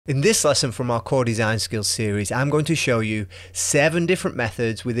In this lesson from our Core Design Skills series, I'm going to show you 7 different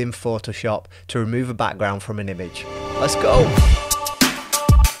methods within Photoshop to remove a background from an image. Let's go!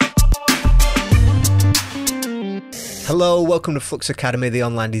 Hello, welcome to Flux Academy, the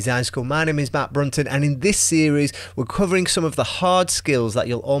online design school. My name is Matt Brunton, and in this series we're covering some of the hard skills that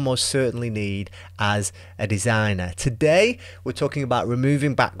you'll almost certainly need as a designer. Today we're talking about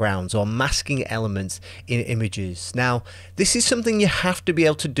removing backgrounds or masking elements in images. Now, this is something you have to be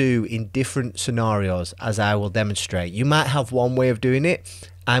able to do in different scenarios, as I will demonstrate. You might have one way of doing it.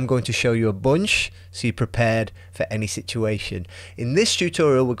 I'm going to show you a bunch so you're prepared for any situation. In this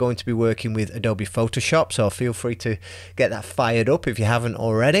tutorial we're going to be working with Adobe Photoshop, so feel free to get that fired up if you haven't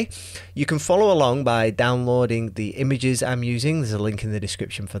already. You can follow along by downloading the images I'm using. There's a link in the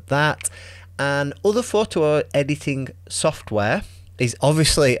description for that. And other photo editing software is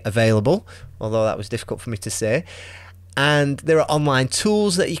obviously available, although that was difficult for me to say. And there are online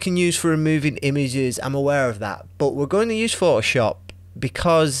tools that you can use for removing images. I'm aware of that, but we're going to use Photoshop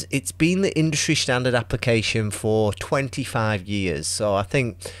because it's been the industry standard application for 25 years. So I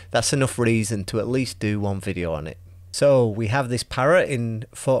think that's enough reason to at least do one video on it. So we have this parrot in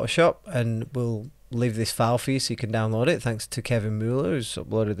Photoshop, and we'll leave this file for you so you can download it. Thanks to Kevin Mueller, who's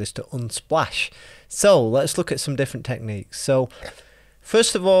uploaded this to Unsplash. So let's look at some different techniques. So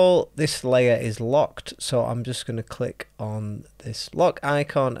first of all, this layer is locked, so I'm just going to click on this lock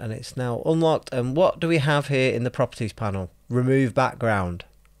icon and it's now unlocked. And what do we have here in the properties panel? Remove background.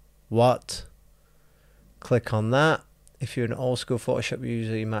 What? Click on that. If you're an old school Photoshop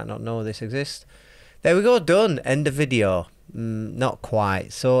user, you might not know this exists. There we go, done. End of video. Not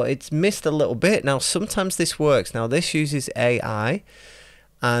quite. So it's missed a little bit. Now sometimes this works. Now this uses AI,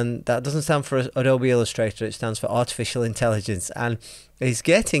 and that doesn't stand for Adobe Illustrator, it stands for Artificial Intelligence, and it's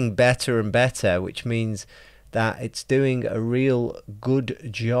getting better and better, which means that it's doing a real good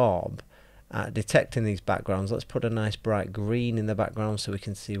job at detecting these backgrounds. Let's put a nice bright green in the background so we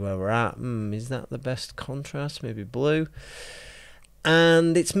can see where we're at. Is that the best contrast? Maybe blue.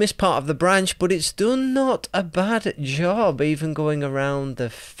 And it's missed part of the branch, but it's done not a bad job, even going around the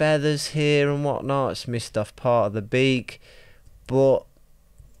feathers here and whatnot. It's missed off part of the beak, but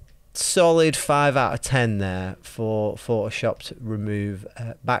solid 5 out of 10 there for Photoshop's remove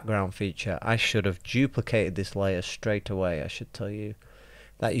background feature. I should have duplicated this layer straight away. I should tell you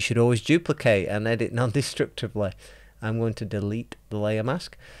that you should always duplicate and edit non-destructively. I'm going to delete the layer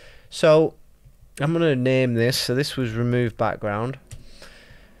mask. So I'm going to name this. So this was remove background.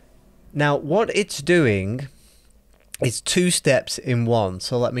 Now what it's doing is 2 steps in one.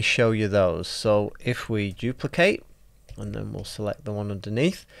 So let me show you those. So if we duplicate, and then we'll select the one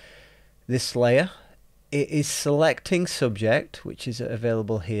underneath this layer, it is selecting subject, which is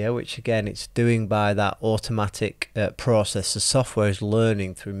available here, which again it's doing by that automatic process. The software is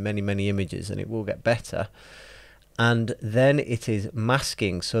learning through many images, and it will get better. And then it is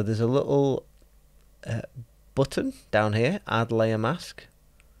masking. So there's a little button down here, add layer mask.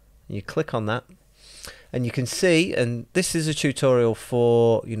 You click on that and you can see, and this is a tutorial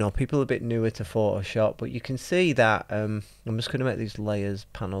for, you know, people a bit newer to Photoshop, but you can see that I'm just going to make these layers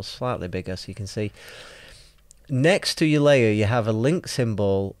panels slightly bigger so you can see next to your layer you have a link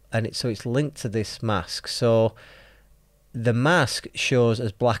symbol, and it's linked to this mask. So the mask shows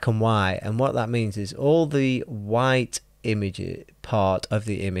as black and white, and what that means is all the white image part of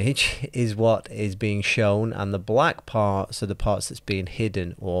the image is what is being shown, and the black parts are the parts that's being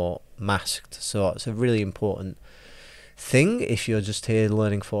hidden or masked. So it's a really important thing if you're just here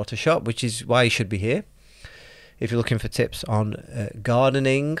learning Photoshop, which is why you should be here. If you're looking for tips on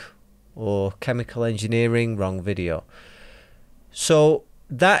gardening or chemical engineering, wrong video. So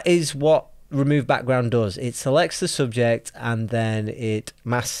that is what remove background does. It selects the subject and then it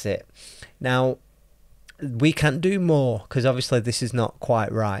masks it. Now we can do more because obviously this is not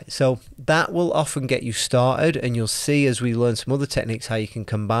quite right. So that will often get you started, and you'll see as we learn some other techniques how you can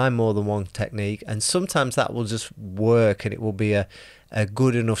combine more than one technique, and sometimes that will just work and it will be a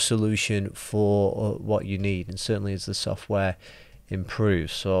good enough solution for what you need, and certainly as the software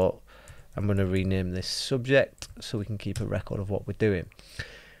improves. So I'm going to rename this subject so we can keep a record of what we're doing.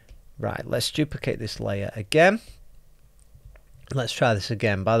 Right, let's duplicate this layer again. Let's try this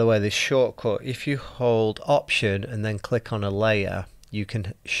again. By the way, this shortcut, if you hold Option and then click on a layer, you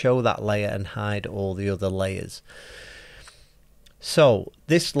can show that layer and hide all the other layers. So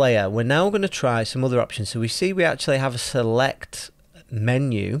this layer, we're now going to try some other options. So we see we actually have a select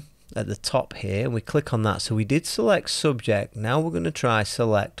menu at the top here, and we click on that. So we did select subject. Now we're going to try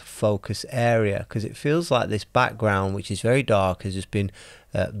select focus area, because it feels like this background, which is very dark, has just been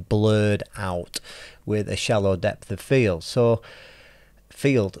blurred out with a shallow depth of field. So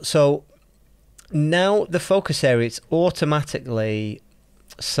field. So now the focus area, it's automatically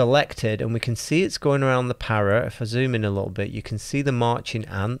selected, and we can see it's going around the parrot. If I zoom in a little bit, you can see the marching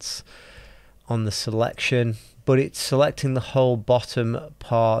ants on the selection, but it's selecting the whole bottom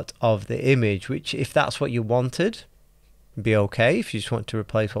part of the image, which, if that's what you wanted, would be okay if you just want to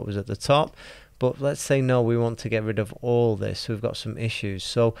replace what was at the top. But let's say no, we want to get rid of all this, so we've got some issues.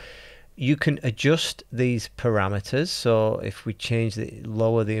 So you can adjust these parameters. So if we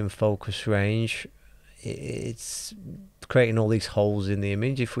lower the in focus range, it's creating all these holes in the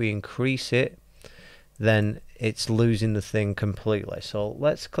image. If we increase it, then it's losing the thing completely. So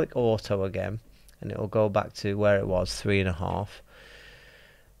let's click auto again, and it will go back to where it was, 3.5.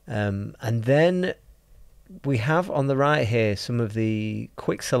 And then we have on the right here some of the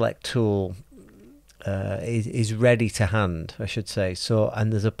quick select tool is ready to hand, I should say. So,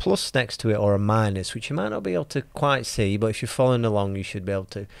 and there's a plus next to it, or a minus, which you might not be able to quite see, but if you're following along, you should be able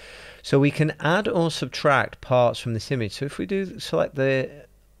to. So we can add or subtract parts from this image. So if we do select the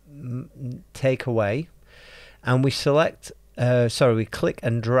take away, and we select, we click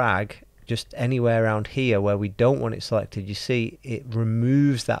and drag just anywhere around here where we don't want it selected, you see it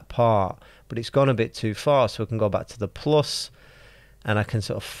removes that part, but it's gone a bit too far. So we can go back to the plus, and I can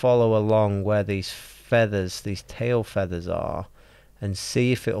sort of follow along where these feathers, these tail feathers are, and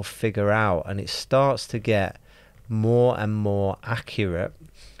see if it'll figure out, and it starts to get more and more accurate.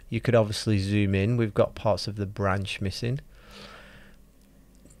 You could obviously zoom in. We've got parts of the branch missing.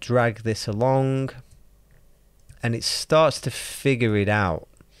 Drag this along, and it starts to figure it out.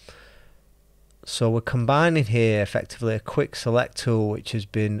 So we're combining here effectively a quick select tool, which has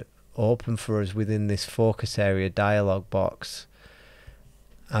been open for us within this focus area dialog box,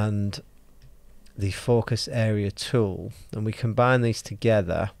 and the focus area tool, and we combine these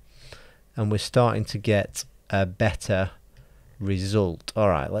together, and we're starting to get a better result.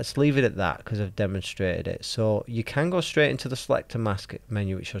 Alright, let's leave it at that because I've demonstrated it. So you can go straight into the select and mask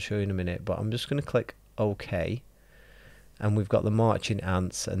menu, which I'll show you in a minute, but I'm just going to click OK, and we've got the marching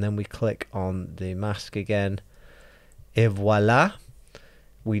ants, and then we click on the mask again, et voila,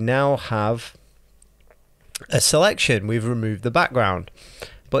 we now have a selection. We've removed the background.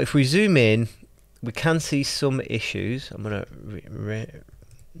 But if we zoom in, we can see some issues. I'm going to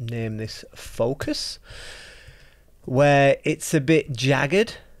name this focus, where it's a bit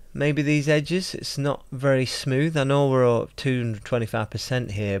jagged. Maybe these edges, it's not very smooth. I know we're at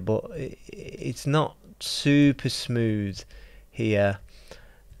 225% here, but it's not super smooth here.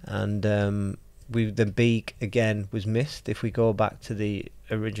 And the beak again was missed. If we go back to the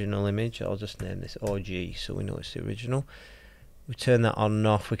original image, I'll just name this OG so we know it's the original. We turn that on and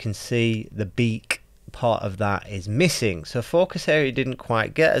off, we can see the beak part of that is missing. So focus area didn't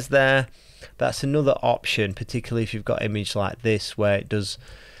quite get us there. That's another option, particularly if you've got an image like this where it does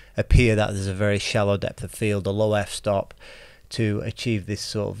appear that there's a very shallow depth of field, a low f-stop, to achieve this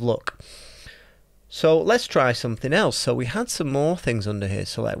sort of look. So let's try something else. So we had some more things under here.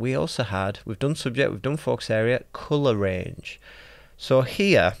 So like we also had, we've done subject, we've done focus area, color range. So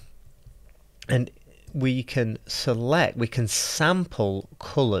here, and we can select, we can sample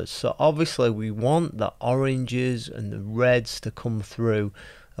colors. So obviously we want the oranges and the reds to come through,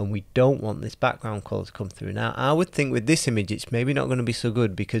 and we don't want this background color to come through. Now I would think with this image it's maybe not going to be so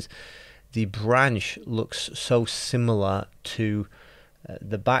good because the branch looks so similar to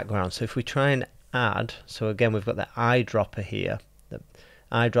the background. So if we try and add, so again we've got the eyedropper here, the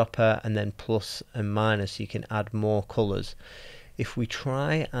eyedropper, and then plus and minus, you can add more colors. If we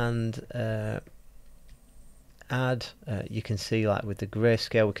try and add, you can see like with the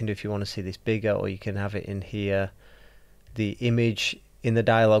grayscale, we can do if you want to see this bigger, or you can have it in here, the image in the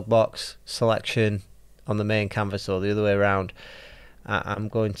dialog box, selection on the main canvas, or the other way around. I'm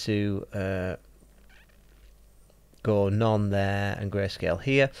going to go none there and grayscale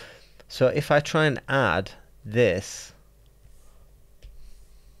here. So if I try and add this,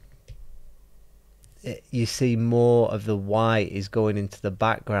 you see more of the white is going into the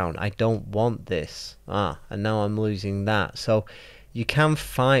background. I don't want this. And now I'm losing that. So you can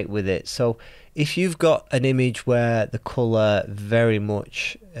fight with it. So if you've got an image where the color very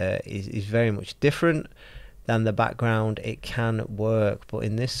much is very much different than the background, it can work. But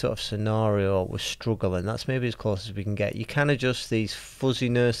in this sort of scenario, we're struggling. That's maybe as close as we can get. You can adjust these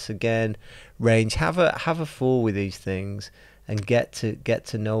fuzziness again, range. Have a fool with these things and get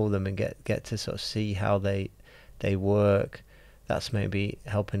to know them and get to sort of see how they work. That's maybe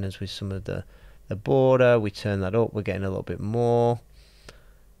helping us with some of the border. We turn that up, we're getting a little bit more.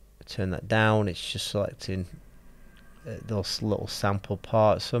 Turn that down, it's just selecting those little sample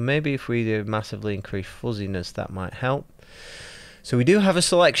parts. So maybe if we do massively increase fuzziness, that might help. So we do have a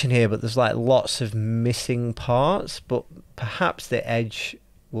selection here, but there's like lots of missing parts, but perhaps the edge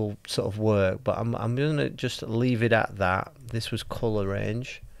will sort of work, but I'm going to just leave it at that. This was color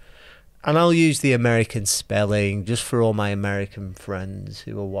range. And I'll use the American spelling just for all my American friends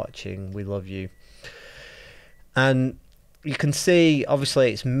who are watching. We love you. And you can see,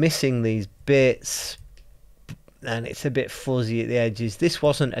 obviously, it's missing these bits and it's a bit fuzzy at the edges. This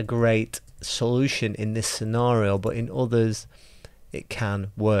wasn't a great solution in this scenario, but in others, it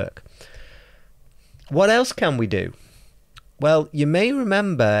can work. What else can we do? Well, you may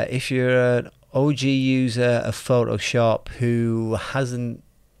remember, if you're an OG user of Photoshop who hasn't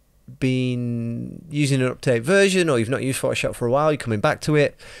been using an up-to-date version, or you've not used Photoshop for a while, you're coming back to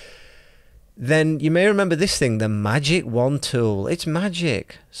it, then you may remember this thing, the Magic Wand tool. It's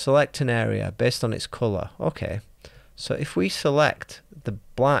magic. Select an area based on its color. Okay, so if we select the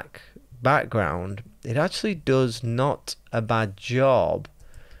black background, it actually does not a bad job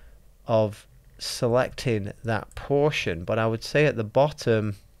of selecting that portion, but I would say at the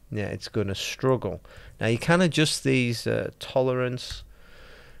bottom, yeah, it's going to struggle. Now you can adjust these tolerance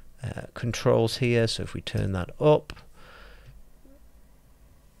controls here, so if we turn that up,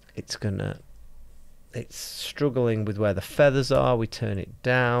 it's struggling with where the feathers are. We turn it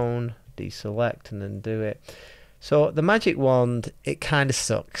down, deselect, and then do it. So the Magic Wand, it kind of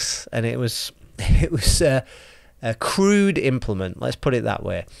sucks, and it was a crude implement, let's put it that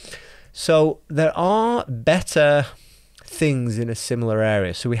way. So there are better things in a similar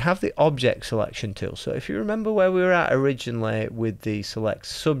area. So we have the object selection tool. So if you remember where we were at originally with the select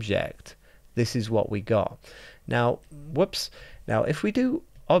subject, this is what we got. Now, whoops. Now if we do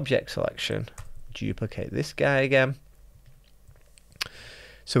object selection, duplicate this guy again.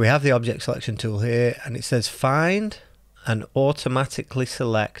 So we have the object selection tool here, and it says find and automatically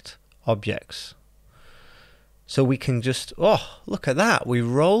select objects. So we can just, oh, look at that. We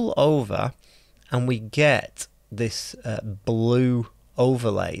roll over and we get this blue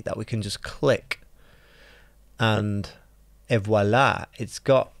overlay that we can just click, and voila, it's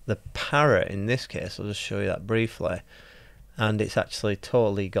got the parrot in this case. I'll just show you that briefly, and it's actually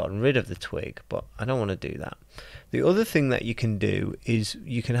totally gotten rid of the twig, but I don't want to do that. The other thing that you can do is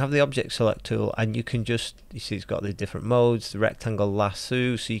you can have the object select tool, and you can just, you see it's got the different modes, the rectangle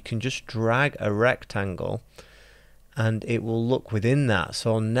lasso, so you can just drag a rectangle and it will look within that.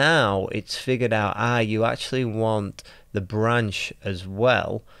 So now it's figured out, you actually want the branch as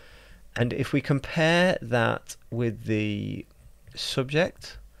well. And if we compare that with the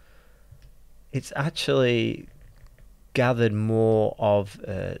subject, it's actually gathered more of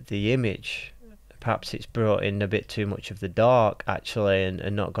the image. Perhaps it's brought in a bit too much of the dark actually,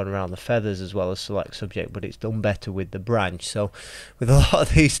 and not gone around the feathers as well as select subject, but it's done better with the branch. So with a lot of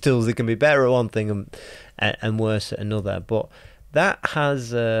these tools, they can be better at one thing and worse at another, but that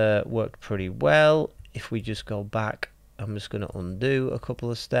has worked pretty well. If we just go back, I'm just going to undo a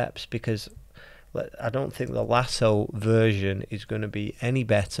couple of steps, because I don't think the lasso version is going to be any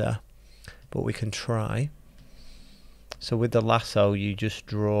better, but we can try. So with the lasso, you just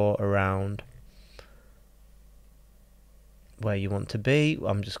draw around where you want to be.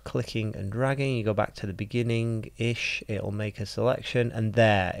 I'm just clicking and dragging. You go back to the beginning-ish, it'll make a selection, and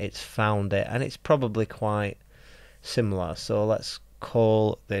there, it's found it, and it's probably quite similar. So let's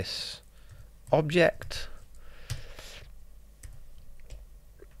call this object.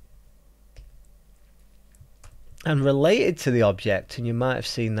 And related to the object, and you might have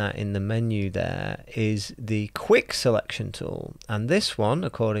seen that in the menu there, is the quick selection tool. And this one,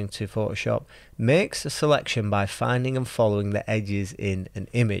 according to Photoshop, makes a selection by finding and following the edges in an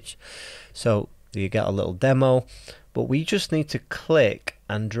image. So you get a little demo, but we just need to click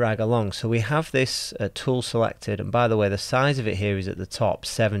and drag along. So we have this tool selected, and by the way, the size of it here is at the top,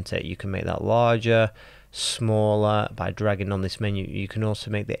 70. You can make that larger, smaller by dragging on this menu. You can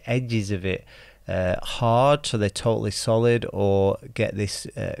also make the edges of it hard, so they're totally solid, or get this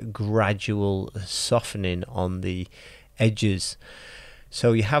gradual softening on the edges.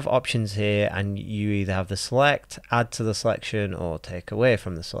 So you have options here, and you either have the select, add to the selection, or take away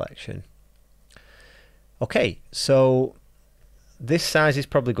from the selection. Okay, so this size is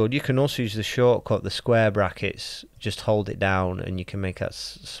probably good. You can also use the shortcut, the square brackets, just hold it down and you can make that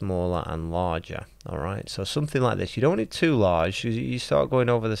smaller and larger. Alright, so something like this. You don't want it too large. You start going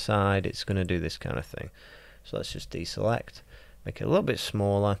over the side, it's going to do this kind of thing. So let's just deselect, make it a little bit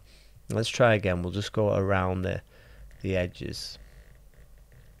smaller. Let's try again. We'll just go around the edges.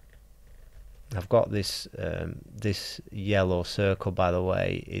 I've got this this yellow circle, by the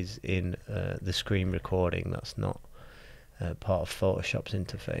way, is in the screen recording. That's not part of Photoshop's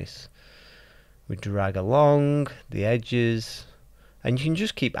interface. We drag along the edges, and you can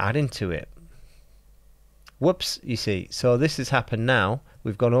just keep adding to it. Whoops, you see, so this has happened now.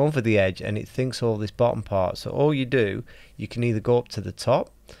 We've gone over the edge and it thinks all this bottom part. So all you do, you can either go up to the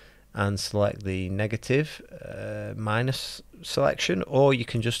top and select the negative minus selection, or you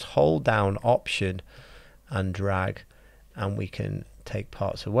can just hold down Option and drag, and we can take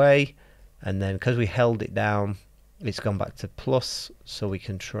parts away. And then because we held it down, it's gone back to plus, so we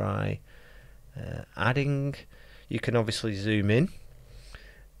can try adding. You can obviously zoom in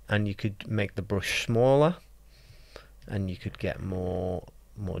and you could make the brush smaller, and you could get more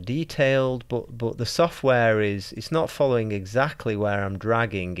detailed, but the software it's not following exactly where I'm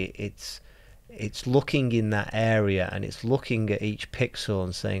dragging it. It's looking in that area, and it's looking at each pixel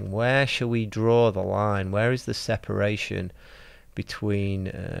and saying, where shall we draw the line, where is the separation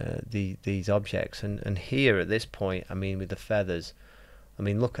between these objects. And here at this point, I mean, with the feathers, I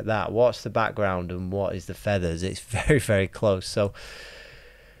mean, look at that, what's the background and what is the feathers? It's very, very close. So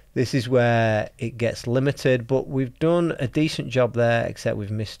this is where it gets limited, but we've done a decent job there, except we've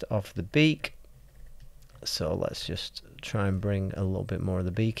missed off the beak. So let's just try and bring a little bit more of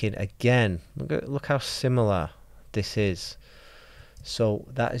the beak in. Again, look how similar this is. So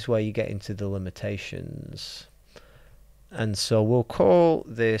that is where you get into the limitations. And so we'll call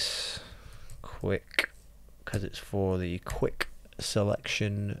this quick, because it's for the quick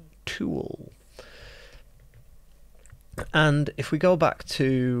selection tool. And if we go back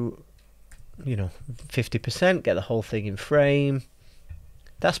to, 50%, get the whole thing in frame,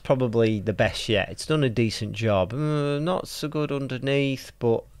 that's probably the best yet. It's done a decent job. Not so good underneath,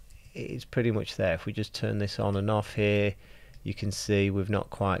 but it's pretty much there. If we just turn this on and off here, you can see we've not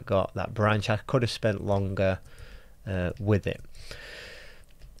quite got that branch. I could have spent longer with it.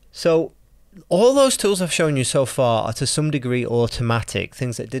 So all those tools I've shown you so far are to some degree automatic,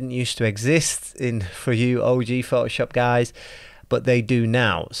 things that didn't used to exist for you OG Photoshop guys, but they do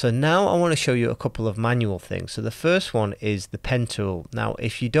now. So now I want to show you a couple of manual things. So the first one is the pen tool. Now,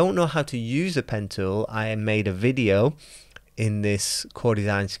 if you don't know how to use a pen tool, I made a video in this Core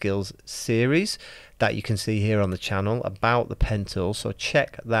Design Skills series that you can see here on the channel about the pen tool, so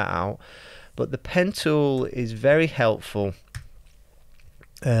check that out. But the pen tool is very helpful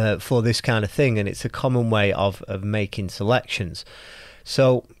for this kind of thing, and it's a common way of making selections.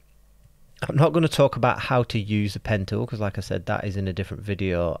 So I'm not going to talk about how to use a pen tool, because like I said, that is in a different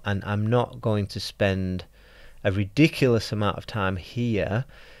video, and I'm not going to spend a ridiculous amount of time here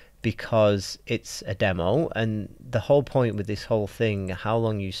because it's a demo, and the whole point with this whole thing, how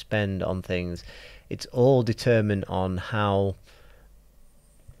long you spend on things, it's all determined on how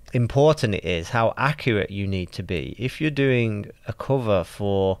important it is, how accurate you need to be. If you're doing a cover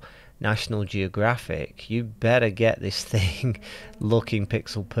for National Geographic, you better get this thing looking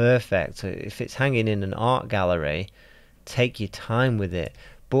pixel perfect. So if it's hanging in an art gallery, take your time with it.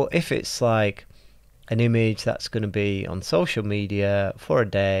 But if it's like an image that's going to be on social media for a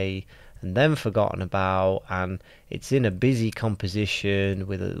day and then forgotten about, and it's in a busy composition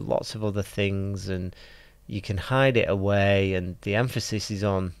with lots of other things, and you can hide it away, and the emphasis is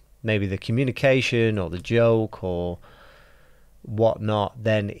on maybe the communication or the joke or whatnot,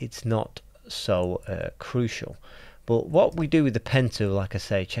 then it's not so crucial. But what we do with the pen tool, like I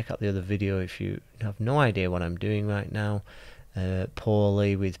say, check out the other video if you have no idea what I'm doing right now,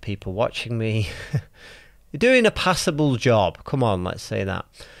 poorly with people watching me. You're doing a passable job, come on, let's say that.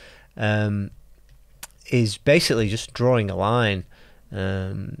 Is basically just drawing a line.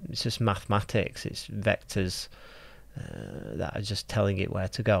 It's just mathematics, it's vectors that are just telling it where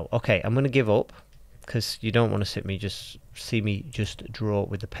to go. Okay, I'm going to give up, because you don't want to see me just draw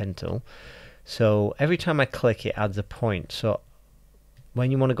with the pen tool. So every time I click, it adds a point. So when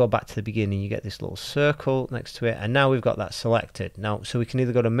you want to go back to the beginning, you get this little circle next to it, and now we've got that selected. Now, so we can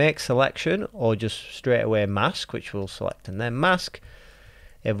either go to make selection or just straight away mask, which we'll select and then mask,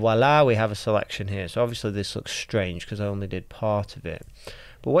 and voila, we have a selection here. So obviously this looks strange because I only did part of it,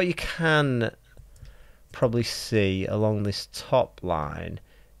 but what you can probably see along this top line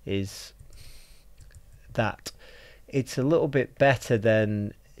is that it's a little bit better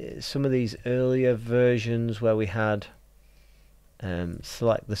than some of these earlier versions where we had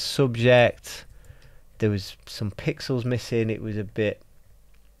select the subject, there was some pixels missing, it was a bit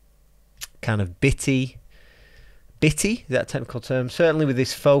kind of bitty, is that a technical term? Certainly with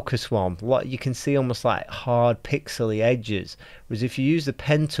this focus one, you can see almost like hard pixely edges, whereas if you use the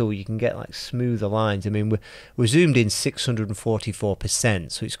pen tool you can get like smoother lines. I mean, we're zoomed in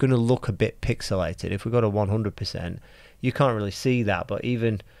 644%, so it's going to look a bit pixelated. If we go to 100%, you can't really see that, but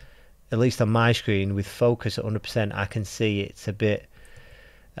even at least on my screen with focus at 100%, I can see it's a bit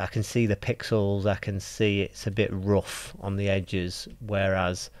I can see the pixels, I can see it's a bit rough on the edges,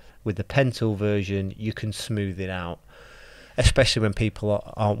 whereas with the pen tool version you can smooth it out, especially when people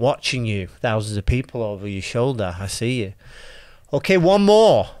aren't watching you. Thousands of people over your shoulder, I see you. Okay, one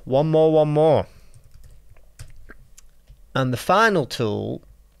more. And the final tool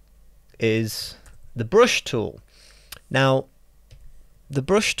is the brush tool. Now, the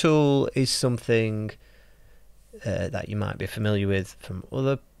brush tool is something that you might be familiar with from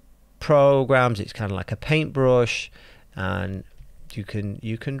other programs. It's kind of like a paintbrush, and you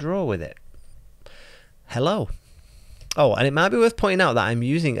can draw with it. Hello. Oh, and it might be worth pointing out that I'm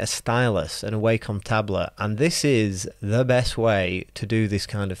using a stylus and a Wacom tablet, and this is the best way to do this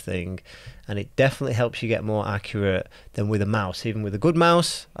kind of thing, and it definitely helps you get more accurate than with a mouse. Even with a good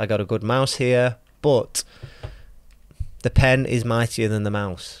mouse, I got a good mouse here, but the pen is mightier than the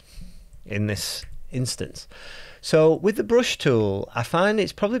mouse in this instance. So with the brush tool, I find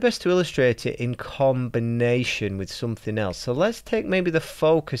it's probably best to illustrate it in combination with something else. So let's take maybe the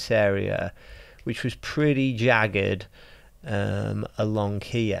focus area, which was pretty jagged along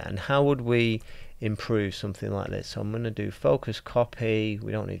here, and how would we improve something like this? So I'm going to do focus copy.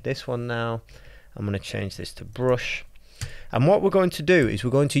 We don't need this one now. I'm going to change this to brush, and what we're going to do is we're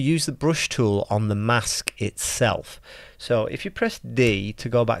going to use the brush tool on the mask itself. So if you press D to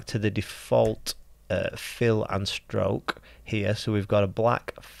go back to the default fill and stroke here, so we've got a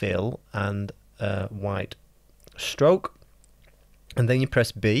black fill and white stroke, and then you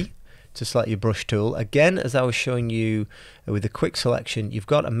press B to select your brush tool. Again, as I was showing you with the quick selection, you've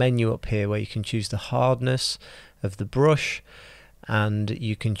got a menu up here where you can choose the hardness of the brush, and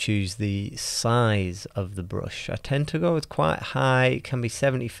you can choose the size of the brush. I tend to go with quite high. It can be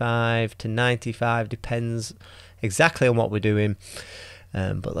 75 to 95, depends exactly on what we're doing,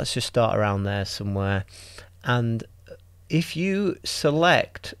 but let's just start around there somewhere. And if you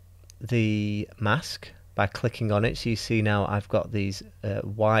select the mask by clicking on it, so you see now I've got these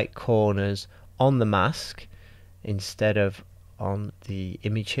white corners on the mask instead of on the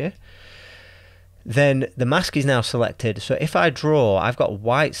image here, then the mask is now selected. So if I draw, I've got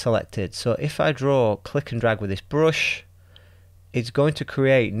white selected, so if I draw, click and drag with this brush, it's going to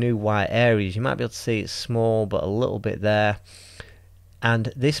create new white areas. You might be able to see it's small, but a little bit there,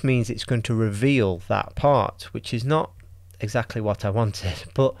 and this means it's going to reveal that part, which is not exactly what I wanted.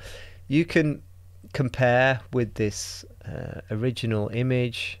 But you can compare with this original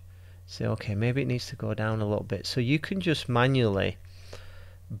image, say okay, maybe it needs to go down a little bit, so you can just manually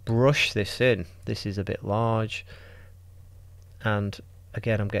brush this in. This is a bit large, and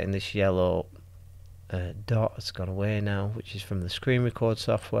again I'm getting this yellow dot. It's gone away now, which is from the screen record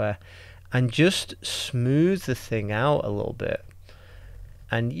software, and just smooth the thing out a little bit.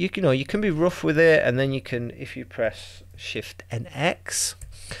 And you know, you can be rough with it, and then you can, if you press Shift and X,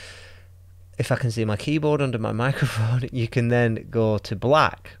 if I can see my keyboard under my microphone, you can then go to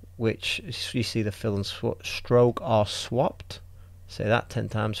black, which you see the fill and stroke are swapped. Say that 10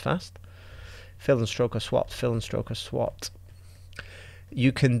 times fast. Fill and stroke are swapped, fill and stroke are swapped.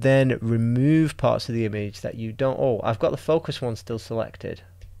 You can then remove parts of the image that you don't, oh, I've got the focus one still selected.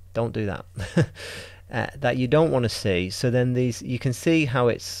 Don't do that. That you don't want to see. So then these, you can see how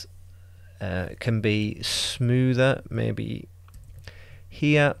it's can be smoother, maybe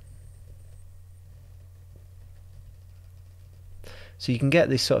here. So you can get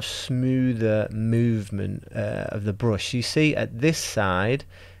this sort of smoother movement of the brush. You see at this side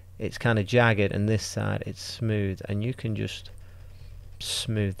it's kind of jagged, and this side it's smooth, and you can just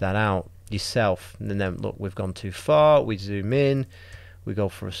smooth that out yourself. And then look, we've gone too far, we zoom in, we go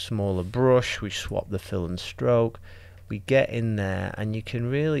for a smaller brush, we swap the fill and stroke, we get in there, and you can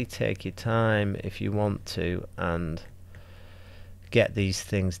really take your time if you want to and get these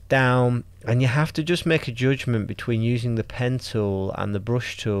things down. And you have to just make a judgment between using the pen tool and the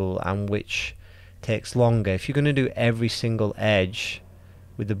brush tool, and which takes longer. If you're going to do every single edge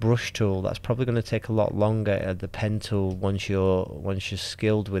with the brush tool, that's probably going to take a lot longer at the pen tool once you're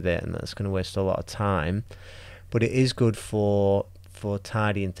skilled with it, and that's going to waste a lot of time. But it is good for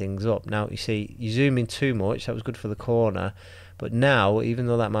tidying things up. Now you see, you zoom in too much, that was good for the corner, but now even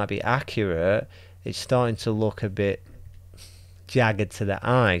though that might be accurate, it's starting to look a bit jagged to the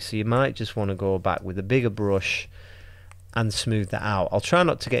eye, so you might just want to go back with a bigger brush and smooth that out. I'll try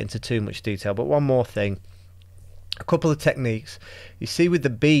not to get into too much detail, but one more thing, a couple of techniques. You see with the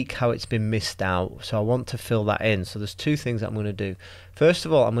beak how it's been missed out, so I want to fill that in. So there's two things that I'm going to do. First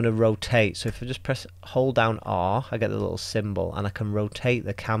of all, I'm going to rotate. So if I just hold down R, I get the little symbol, and I can rotate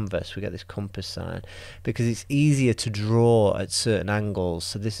the canvas. We get this compass sign because it's easier to draw at certain angles,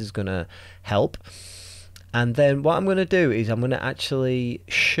 so this is going to help. And then what I'm going to do is I'm going to actually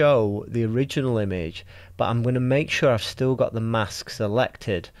show the original image, but I'm going to make sure I've still got the mask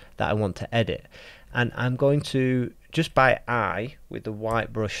selected that I want to edit. And I'm going to, just by eye, with the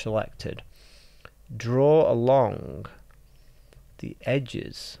white brush selected, draw along the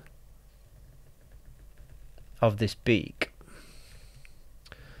edges of this beak.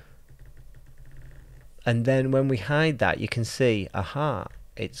 And then when we hide that, you can see, aha,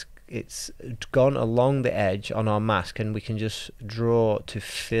 it's gone along the edge on our mask, and we can just draw to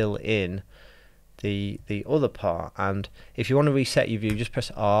fill in the other part. And if you want to reset your view, just press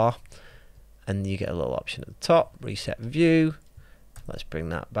R, and you get a little option at the top, reset view. Let's bring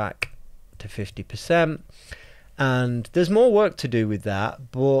that back to 50%. And there's more work to do with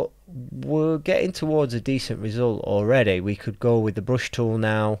that, but we're getting towards a decent result already. We could go with the brush tool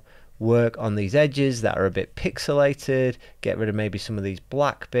now, work on these edges that are a bit pixelated, get rid of maybe some of these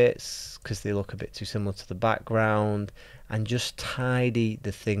black bits because they look a bit too similar to the background, and just tidy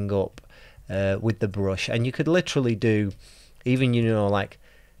the thing up with the brush. And you could literally do even, you know, like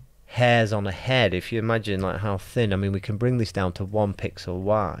hairs on a head. If you imagine like how thin, I mean, we can bring this down to 1 pixel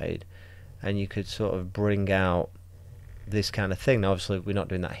wide, and you could sort of bring out this kind of thing. Now obviously we're not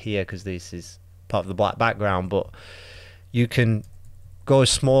doing that here because this is part of the black background, but you can go as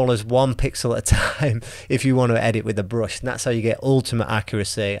small as 1 pixel at a time if you want to edit with a brush, and that's how you get ultimate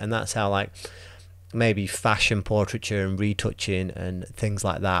accuracy. And that's how like maybe fashion portraiture and retouching and things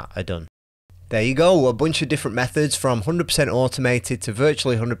like that are done. There you go, a bunch of different methods from 100% automated to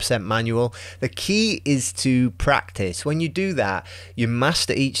virtually 100% manual. The key is to practice. When you do that, you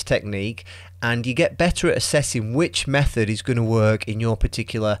master each technique and you get better at assessing which method is going to work in your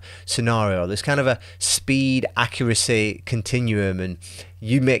particular scenario. There's kind of a speed accuracy continuum, and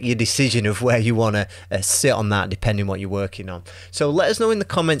you make your decision of where you want to sit on that depending what you're working on. So let us know in the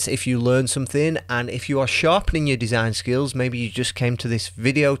comments if you learned something, and if you are sharpening your design skills, maybe you just came to this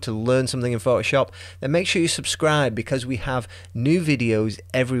video to learn something in Photoshop, then make sure you subscribe, because we have new videos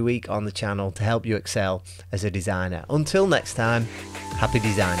every week on the channel to help you excel as a designer. Until next time, happy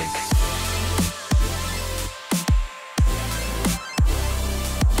designing.